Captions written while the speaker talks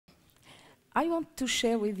I want to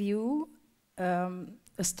share with you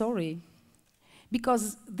a story,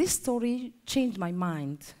 because this story changed my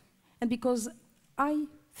mind, and because I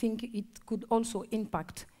think it could also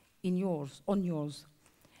impact on yours.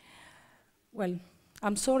 Well,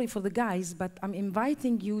 I'm sorry for the guys, but I'm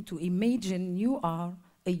inviting you to imagine you are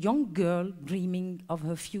a young girl dreaming of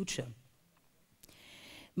her future.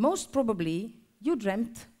 Most probably, you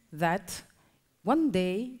dreamt that one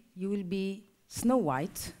day you will be Snow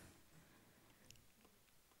White.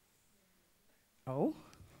 Oh,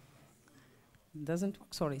 doesn't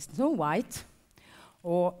work, sorry, Snow White,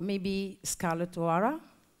 or maybe Scarlet O'Hara,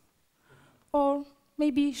 or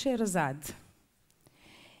maybe Sherazade.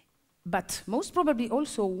 But most probably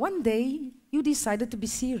also one day you decided to be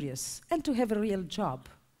serious and to have a real job.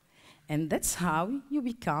 And that's how you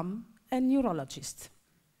become a neurologist.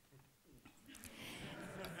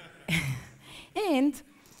 And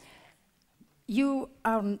you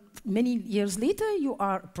are, many years later, you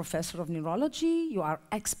are a professor of neurology, you are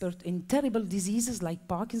expert in terrible diseases like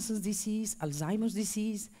Parkinson's disease, Alzheimer's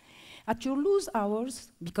disease. At your loose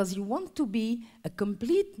hours, because you want to be a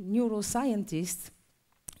complete neuroscientist,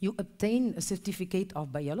 you obtain a certificate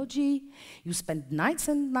of biology, you spend nights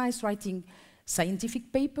and nights writing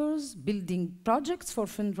scientific papers, building projects for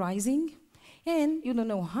fundraising, and you don't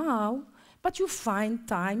know how, but you find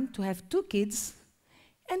time to have 2 kids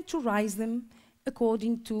and to raise them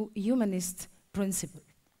according to humanist principle.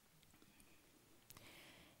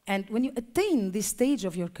 And when you attain this stage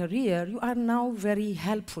of your career, you are now very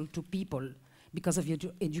helpful to people because of your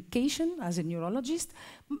education as a neurologist,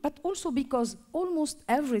 but also because almost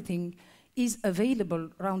everything is available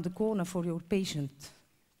around the corner for your patient.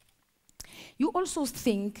 You also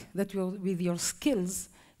think that with your skills,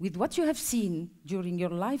 with what you have seen during your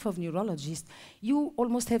life of neurologist, you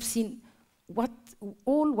almost have seen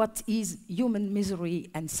all what is human misery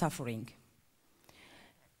and suffering.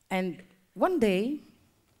 And one day,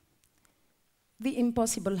 the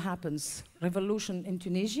impossible happens. Revolution in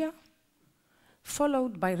Tunisia,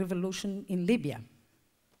 followed by revolution in Libya.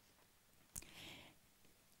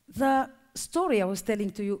 The story I was telling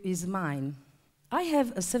to you is mine. I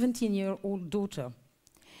have a 17-year-old daughter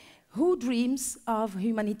who dreams of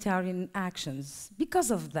humanitarian actions. Because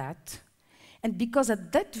of that, and because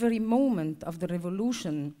at that very moment of the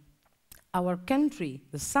revolution, our country,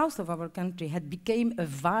 the south of our country, had become a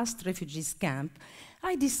vast refugees camp,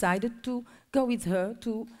 I decided to go with her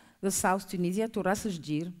to the South Tunisia, to Ras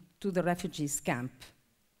Jdir, to the refugees camp.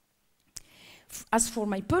 As for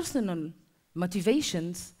my personal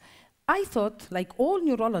motivations, I thought, like all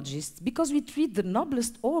neurologists, because we treat the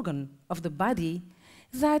noblest organ of the body,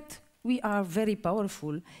 that we are very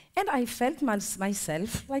powerful, and I felt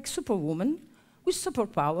myself like Superwoman with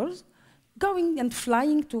superpowers, going and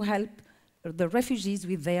flying to help the refugees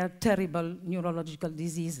with their terrible neurological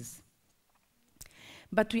diseases.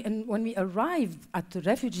 But when we arrived at the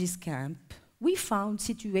refugees camp, we found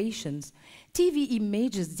situations TV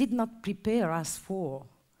images did not prepare us for,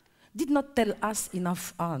 did not tell us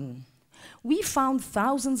enough on. We found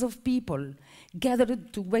thousands of people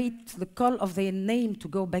gathered to wait the call of their name to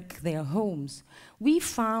go back to their homes. We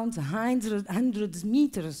found hundreds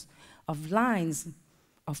meters of lines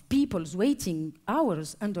of people waiting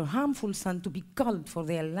hours under harmful sun to be called for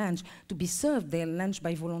their lunch, to be served their lunch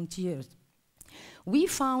by volunteers. We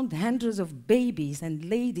found hundreds of babies and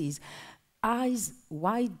ladies, eyes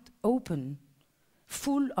wide open,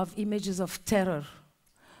 full of images of terror.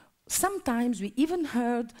 Sometimes we even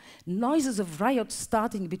heard noises of riots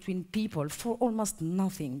starting between people for almost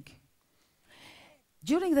nothing.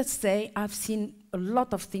 During that stay, I've seen a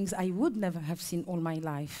lot of things I would never have seen all my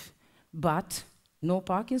life, but no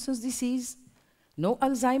Parkinson's disease, no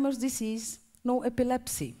Alzheimer's disease, no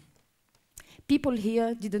epilepsy. People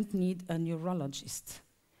here didn't need a neurologist.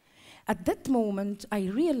 At that moment, I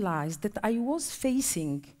realized that I was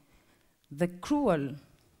facing the cruel,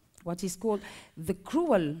 what is called the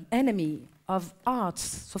cruel enemy of arts,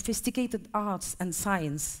 sophisticated arts and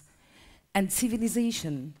science, and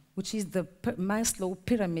civilization, which is the Maslow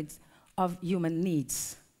pyramid of human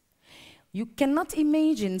needs. You cannot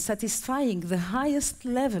imagine satisfying the highest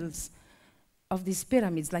levels of these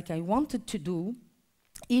pyramids like I wanted to do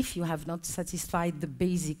if you have not satisfied the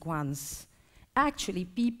basic ones. Actually,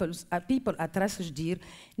 people at Ras Jdir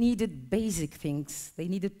needed basic things. They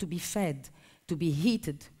needed to be fed, to be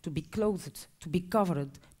heated, to be clothed, to be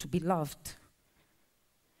covered, to be loved.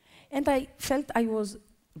 And I felt I was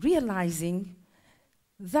realizing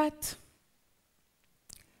that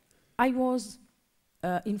I was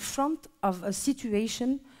in front of a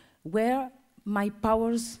situation where my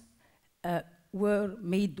powers were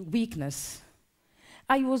made weakness.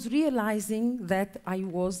 I was realizing that I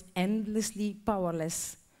was endlessly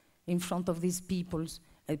powerless in front of these people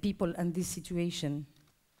and this situation.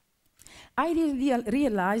 I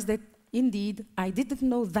realized that, indeed, I didn't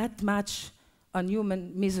know that much on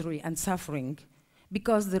human misery and suffering,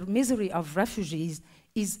 because the misery of refugees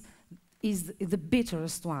is the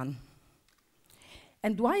bitterest one.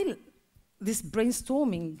 And while this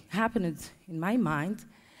brainstorming happened in my mind,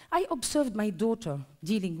 I observed my daughter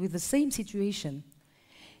dealing with the same situation.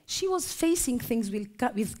 She was facing things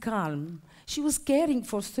with calm. She was caring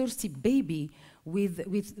for thirsty baby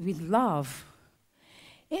with love.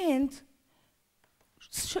 And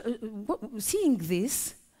seeing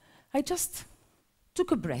this, I just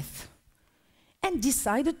took a breath and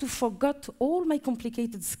decided to forget all my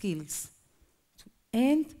complicated skills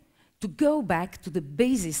and to go back to the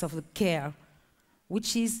basis of the care,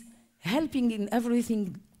 which is helping in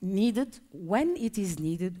everything needed, when it is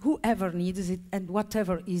needed, whoever needs it, and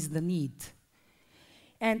whatever is the need.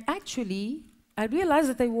 And actually, I realized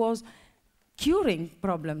that I was curing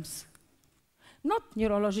problems, not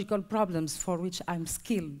neurological problems for which I'm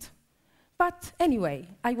skilled. But anyway,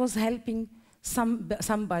 I was helping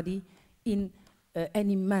somebody in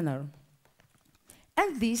any manner.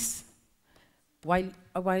 And this, while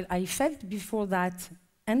I felt before that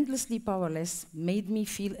endlessly powerless, made me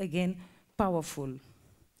feel again powerful.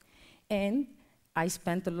 And I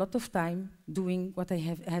spent a lot of time doing what I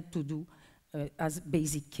have had to do as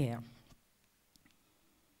basic care.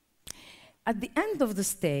 At the end of the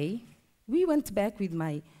stay, we went back with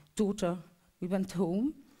my daughter, we went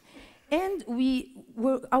home, and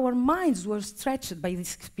our minds were stretched by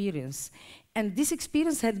this experience. And this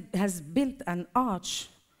experience has built an arch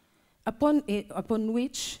upon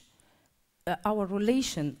which our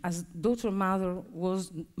relation as daughter-mother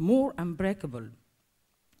was more unbreakable.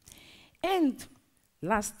 And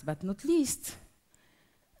last but not least,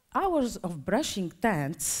 hours of brushing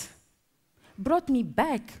tents brought me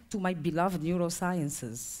back to my beloved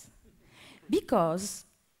neurosciences, because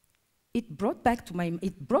it brought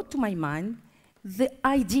to my mind the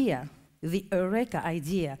idea, the Eureka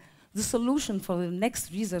idea, the solution for the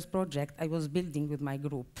next research project I was building with my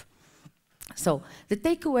group. So the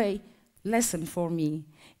takeaway lesson for me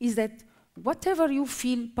is that whatever you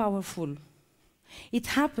feel powerful, it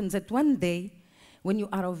happens that one day, when you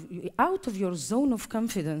are out of your zone of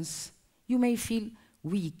confidence, you may feel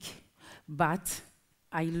weak. But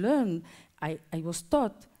I was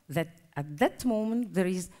taught that at that moment, there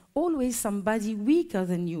is always somebody weaker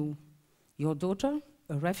than you, your daughter,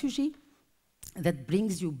 a refugee, that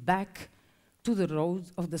brings you back to the road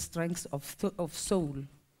of the strength of soul.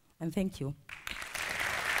 And thank you.